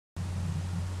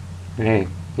Hey,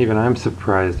 even I'm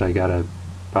surprised I got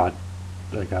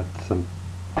some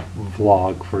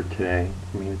vlog for today.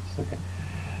 I mean, it's okay.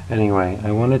 Anyway,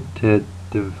 I wanted to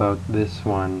devote this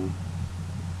one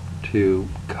to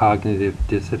cognitive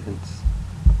dissonance,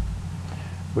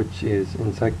 which is,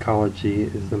 in psychology,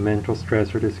 is the mental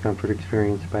stress or discomfort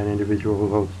experienced by an individual who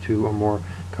holds two or more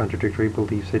contradictory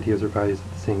beliefs, ideas, or values at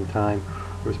the same time,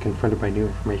 or is confronted by new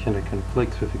information that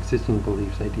conflicts with existing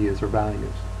beliefs, ideas, or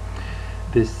values.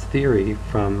 This theory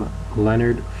from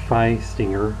Leonard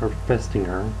Festinger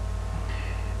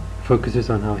focuses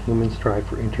on how humans strive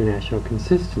for internal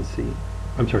consistency.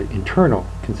 When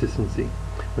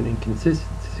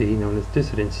inconsistency, known as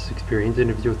dissonance, is experienced,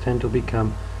 individuals tend to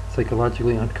become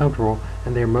psychologically uncomfortable,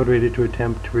 and they are motivated to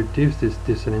attempt to reduce this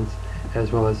dissonance,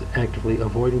 as well as actively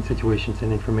avoiding situations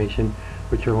and information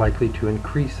which are likely to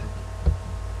increase it.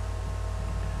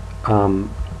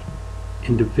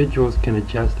 Individuals can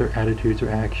adjust their attitudes or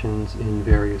actions in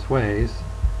various ways.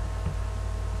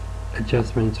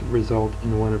 Adjustments result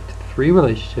in one of three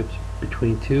relationships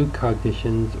between two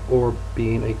cognitions, or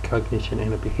being a cognition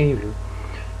and a behavior.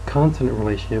 Consonant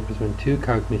relationship is when two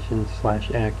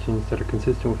cognitions/actions that are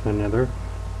consistent with one another,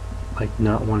 like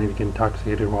not wanting to get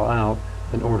intoxicated while out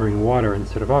and ordering water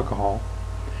instead of alcohol.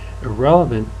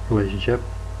 Irrelevant relationship,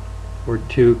 where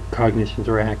two cognitions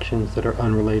or actions that are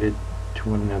unrelated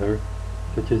to one another,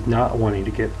 such as not wanting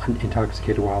to get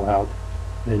intoxicated while out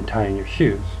and tying your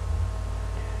shoes.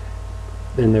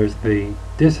 Then there's the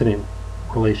dissonant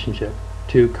relationship,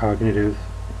 two cognitions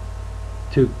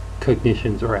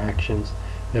or actions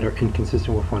that are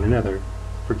inconsistent with one another.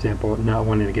 For example, not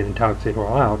wanting to get intoxicated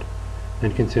while out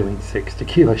and consuming 6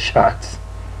 tequila shots.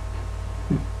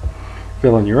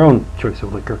 Fill in your own choice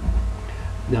of liquor.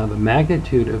 Now, the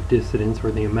magnitude of dissonance,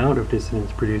 or the amount of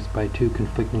dissonance produced by two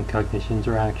conflicting cognitions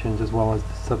or actions, as well as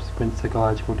the subsequent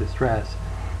psychological distress,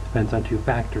 depends on two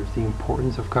factors: the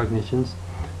importance of cognitions,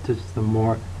 such as the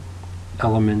more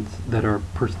elements that are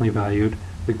personally valued,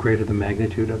 the greater the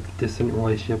magnitude of the dissonant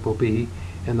relationship will be,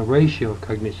 and the ratio of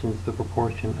cognitions, the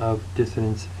proportion of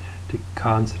dissonance to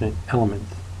consonant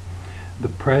elements. The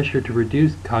pressure to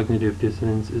reduce cognitive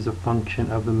dissonance is a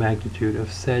function of the magnitude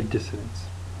of said dissonance.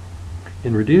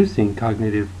 In reducing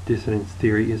cognitive dissonance,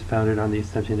 theory is founded on the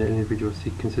assumption that individuals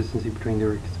seek consistency between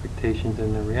their expectations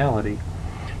and their reality.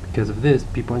 Because of this,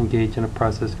 people engage in a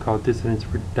process called dissonance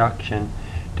reduction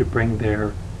to bring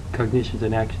their cognitions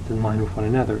and actions in line with one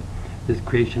another. This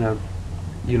creation of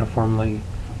uniformity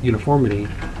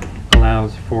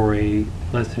allows for a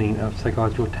lessening of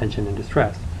psychological tension and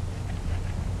distress.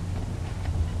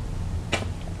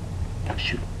 I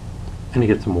need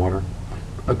to get some water.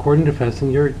 According to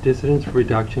Festinger, dissonance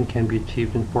reduction can be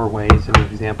achieved in 4 ways. In an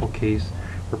example case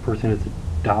where a person has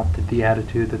adopted the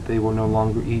attitude that they will no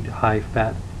longer eat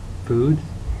high-fat foods,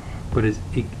 but is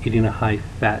eating a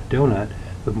high-fat donut,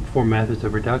 the 4 methods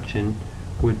of reduction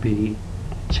would be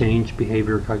change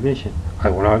behavior or cognition. I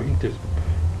will not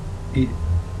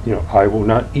I will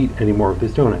not eat any more of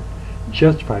this donut.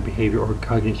 Justify behavior or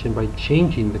cognition by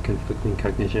changing the conflicting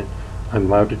cognition. I'm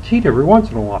allowed to cheat every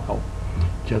once in a while.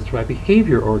 Justify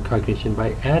behavior or cognition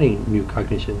by adding new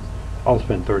cognitions. I'll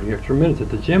spend 30 extra minutes at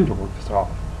the gym to work this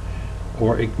off.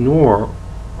 Or ignore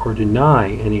or deny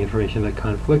any information that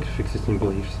conflicts with existing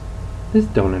beliefs. This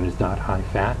donut is not high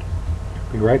fat.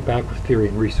 Be right back with theory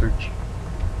and research.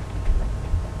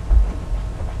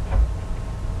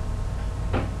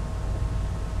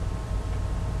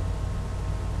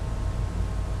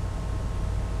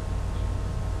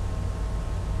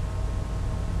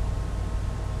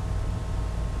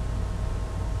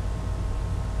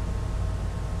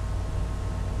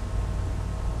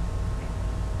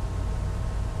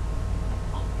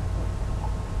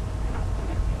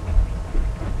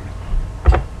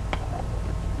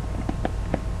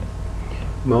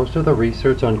 Most of the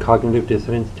research on cognitive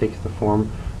dissonance takes the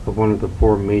form of one of the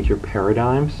 4 major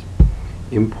paradigms.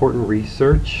 Important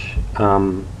research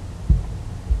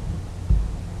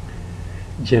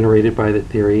generated by the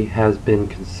theory has been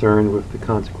concerned with the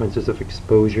consequences of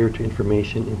exposure to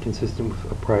information inconsistent with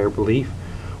a prior belief,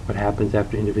 what happens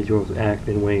after individuals act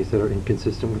in ways that are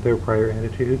inconsistent with their prior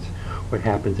attitudes, what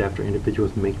happens after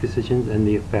individuals make decisions, and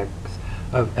the effects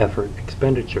of effort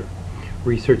expenditure.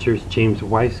 Researchers James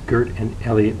Weisgert and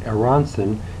Elliot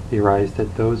Aronson theorized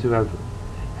that those who have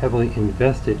heavily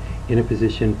invested in a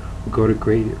position will go to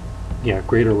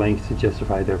greater lengths to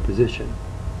justify their position.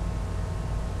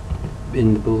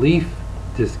 In the belief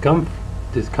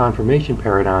disconfirmation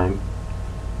paradigm,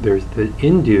 there's the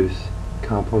induce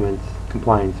compliance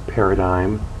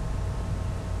paradigm,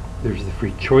 there's the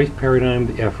free choice paradigm,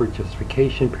 the effort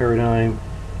justification paradigm.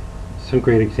 Some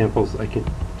great examples I can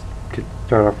could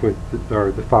start off with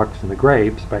the Fox and the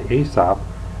Grapes by Aesop.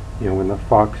 You know, when the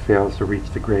fox fails to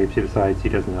reach the grapes, he decides he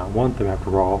does not want them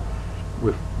after all,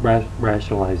 with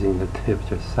rationalizing that they're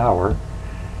just sour.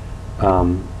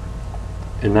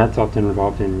 And that's often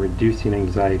involved in reducing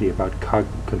anxiety about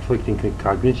conflicting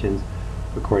cognitions,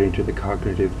 according to the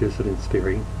cognitive dissonance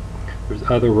theory. There's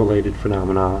other related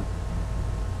phenomena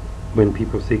when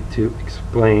people seek to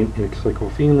explain inexplicable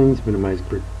feelings, minimize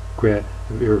regret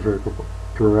of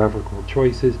irrevocable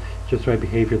choices, justify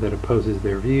behavior that opposes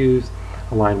their views,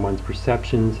 align one's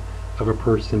perceptions of a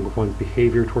person with one's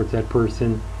behavior towards that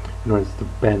person. And it's the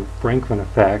Ben Franklin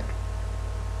effect,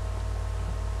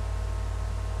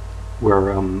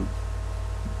 where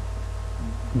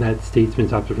that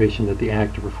statesman's observation that the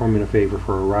act of performing a favor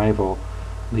for a rival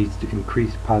leads to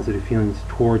increased positive feelings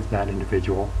towards that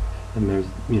individual, and there's,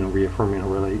 you know, reaffirming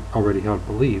already held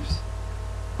beliefs,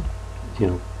 you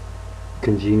know,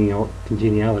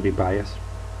 congeniality bias.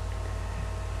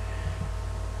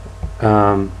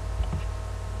 In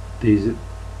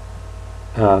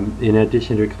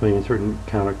addition to explaining certain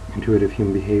counterintuitive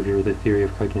human behavior, the theory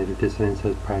of cognitive dissonance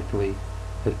has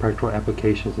practical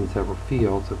applications in several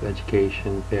fields of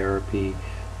education, therapy,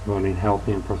 promoting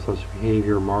healthy and pro-social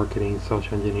behavior, marketing,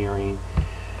 social engineering.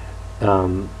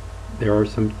 There are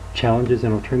some challenges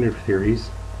in alternative theories,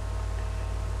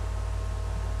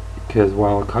 because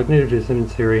while cognitive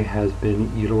dissonance theory has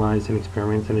been utilized in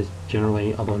experiments and is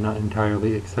generally, although not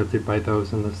entirely, accepted by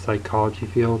those in the psychology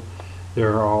field,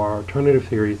 there are alternative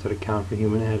theories that account for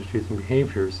human attitudes and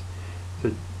behaviors.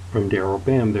 So from Darrell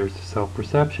Bam, there's the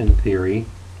self-perception theory,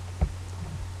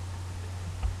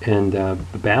 and the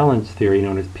balance theory,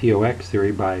 known as POX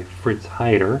theory by Fritz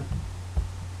Heider,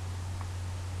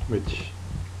 which,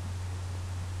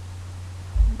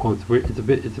 well,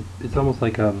 it's almost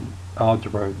like an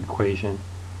algebra equation,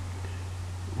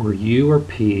 where you are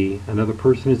P, another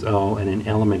person is O, and an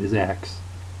element is X.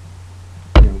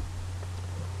 You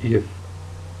know,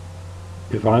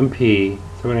 if I'm P,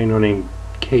 someone I know named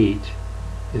Kate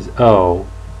is O,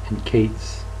 and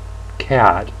Kate's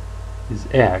cat is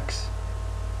X,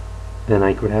 then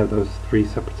I could have those three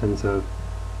separate sentences of,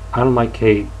 I don't like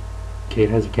Kate, Kate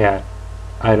has a cat,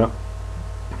 I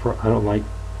don't like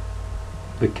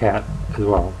the cat as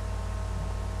well.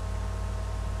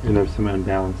 And there's some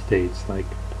unbalanced states, like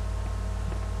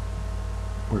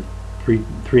where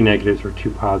three negatives or two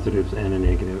positives and a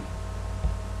negative.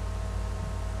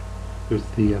 There's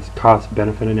the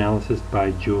cost-benefit analysis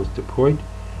by Jules Dupoit,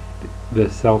 the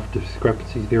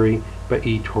self-discrepancy theory by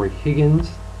E. Torrey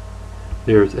Higgins.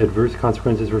 There's adverse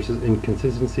consequences versus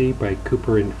inconsistency by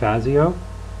Cooper and Fazio.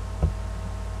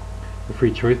 The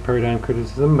free choice paradigm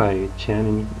criticism by Chan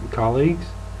and colleagues.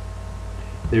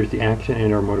 There's the action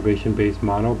and or motivation-based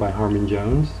model by Harmon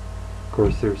Jones. Of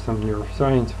course, there's some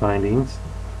neuroscience findings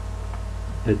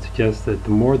that suggest that the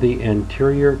more the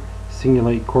anterior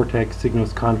cingulate cortex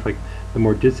signals conflict, the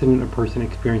more dissonant a person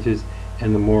experiences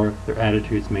and the more their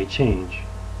attitudes may change.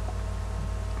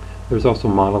 There's also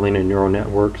modeling in neural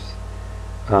networks.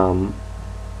 Neural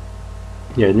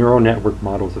network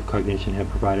models of cognition have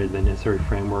provided the necessary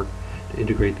framework to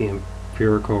integrate the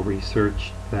empirical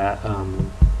research that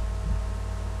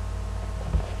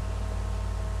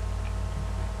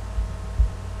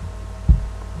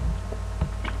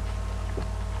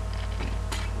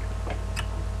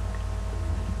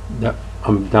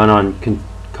I'm done on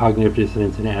cognitive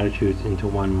dissonance and attitudes into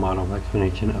one model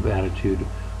explanation of attitude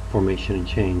formation and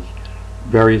change.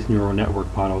 Various neural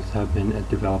network models have been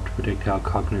developed to predict how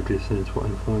cognitive dissonance will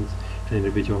influence an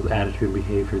individual's attitude and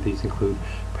behavior. These include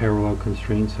parallel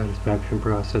constraint satisfaction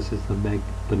processes,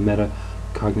 the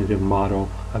meta-cognitive model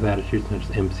of attitudes such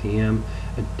as MCM,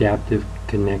 adaptive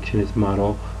connectionist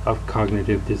model of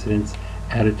cognitive dissonance,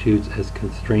 attitudes as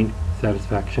constraint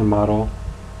satisfaction model.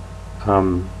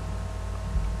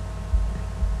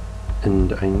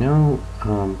 And I know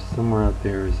somewhere out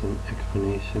there is an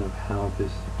explanation of how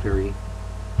this very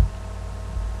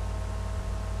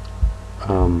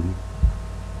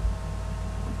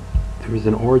there is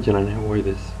an origin on where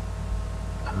this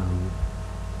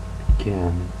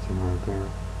began, somewhere out there.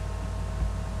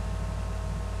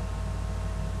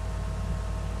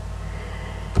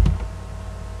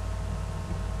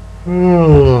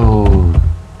 Oh.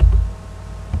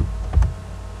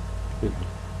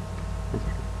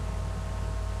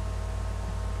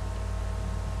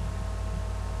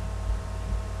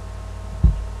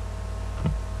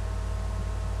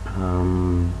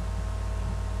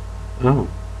 Oh.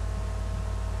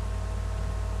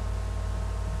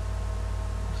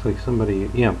 Looks like somebody,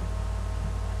 yeah.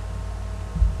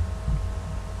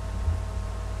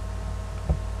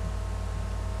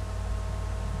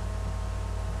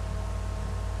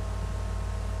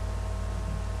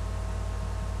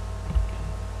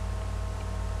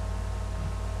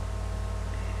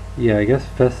 Yeah, I guess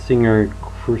Festinger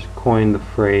first coined the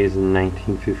phrase in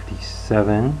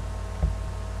 1957.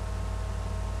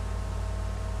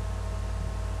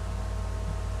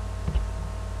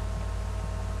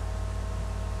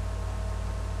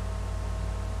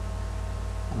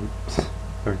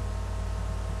 Sorry.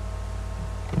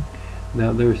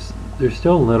 Now there's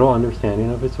still little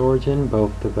understanding of its origin,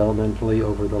 both developmentally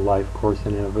over the life course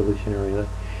and evolutionarily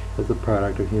as a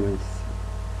product of human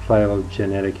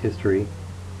phylogenetic history.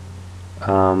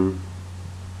 To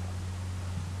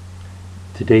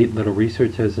date, little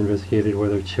research has investigated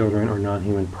whether children or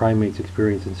non-human primates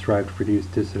experience and strive to produce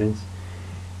dissonance,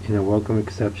 in a welcome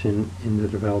exception in the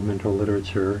developmental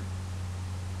literature.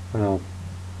 Well,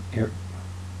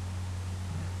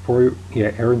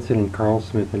 Aronson and Carl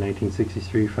Smith in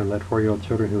 1963 found that 4-year-old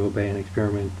children who obey an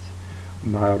experiment's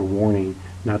mild warning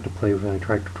not to play with an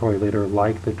attractive toy later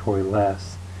like the toy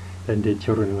less than did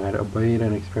children who had obeyed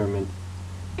an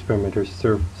experimenter's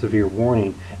severe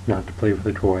warning not to play with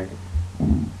the toy.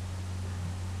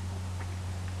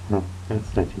 Oh,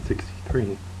 that's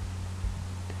 1963.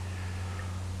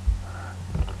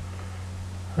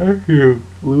 Thank you.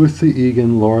 Louis C.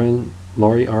 Egan,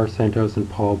 Laurie R. Santos, and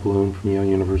Paul Bloom from Yale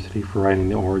University for writing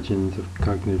The Origins of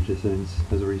Cognitive Dissonance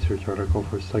as a research article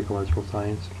for Psychological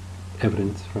Science,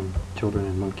 Evidence from Children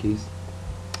and Monkeys.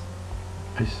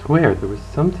 I swear there was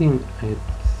something I had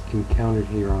encountered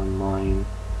here online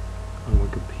on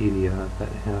Wikipedia that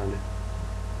had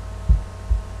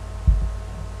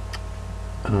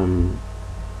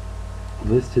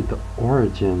listed the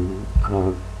origin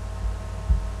of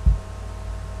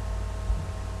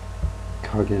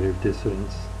cognitive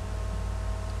dissonance.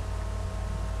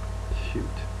 Shoot.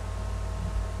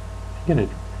 I think it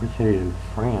originated in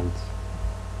France.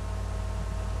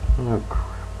 Oh crap.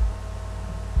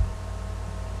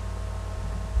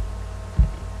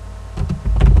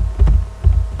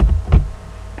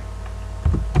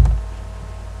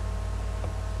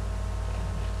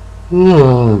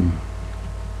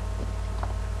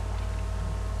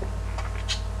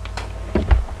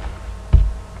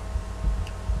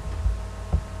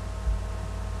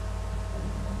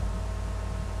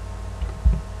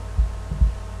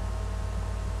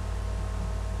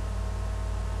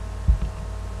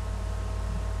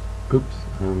 Oops.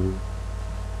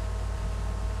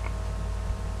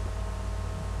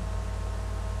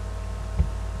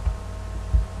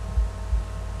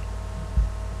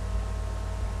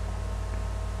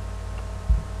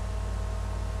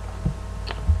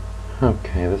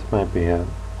 Okay, this might be it.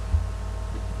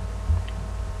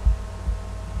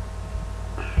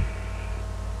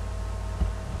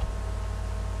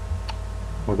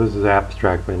 Well, this is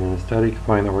abstract, but in a study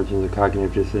exploring the origins of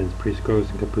cognitive dissonance, preschoolers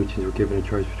and capuchins were given a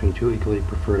choice between two equally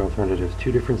preferred alternatives,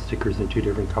 2 different stickers and 2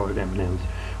 different colored M&Ms,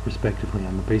 respectively.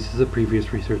 On the basis of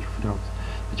previous research with adults,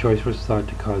 the choice was thought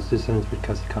to cause dissonance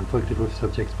because it conflicted with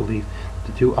subjects' belief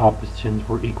that the 2 options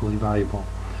were equally valuable.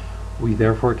 We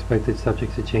therefore expected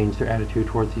subjects to change their attitude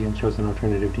towards the unchosen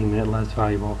alternative, deeming it less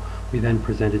valuable. We then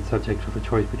presented subjects with a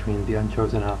choice between the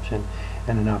unchosen option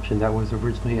and an option that was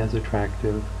originally as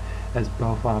attractive as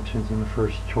both options in the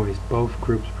first choice. Both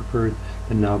groups preferred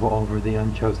the novel over the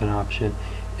unchosen option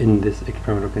in this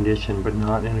experimental condition, but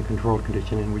not in a controlled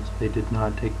condition in which they did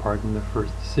not take part in the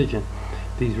first decision.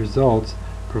 These results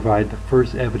provide the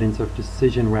first evidence of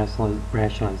decision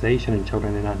rationalization in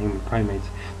children and non-human primates.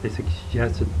 They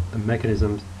suggested the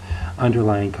mechanisms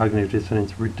underlying cognitive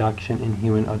dissonance reduction in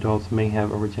human adults may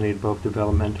have originated both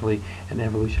developmentally and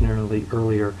evolutionarily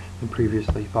earlier than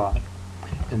previously thought.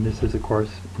 And this is, of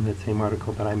course, in that same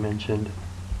article that I mentioned.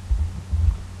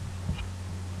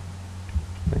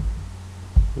 Okay.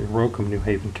 You're welcome, New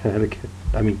Haven, Connecticut.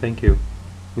 I mean, thank you,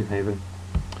 New Haven.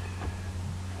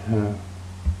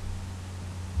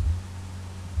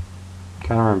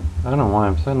 I don't know why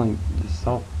I'm suddenly this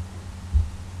all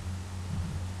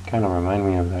kind of remind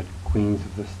me of that Queens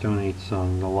of the Stone Age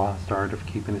song, The Lost Art of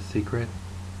Keeping a Secret.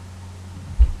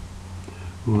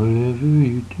 Whatever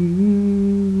you do,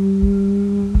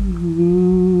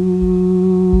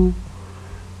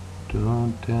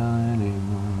 don't tell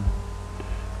anyone.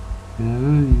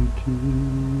 Whatever you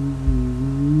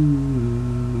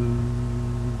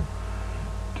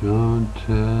do, don't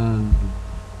tell.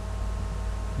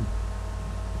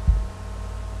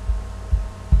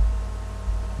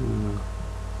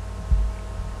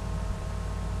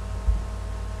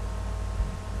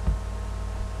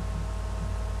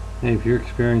 Hey, if you're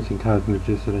experiencing cognitive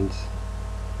dissonance,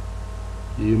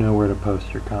 you know where to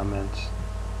post your comments.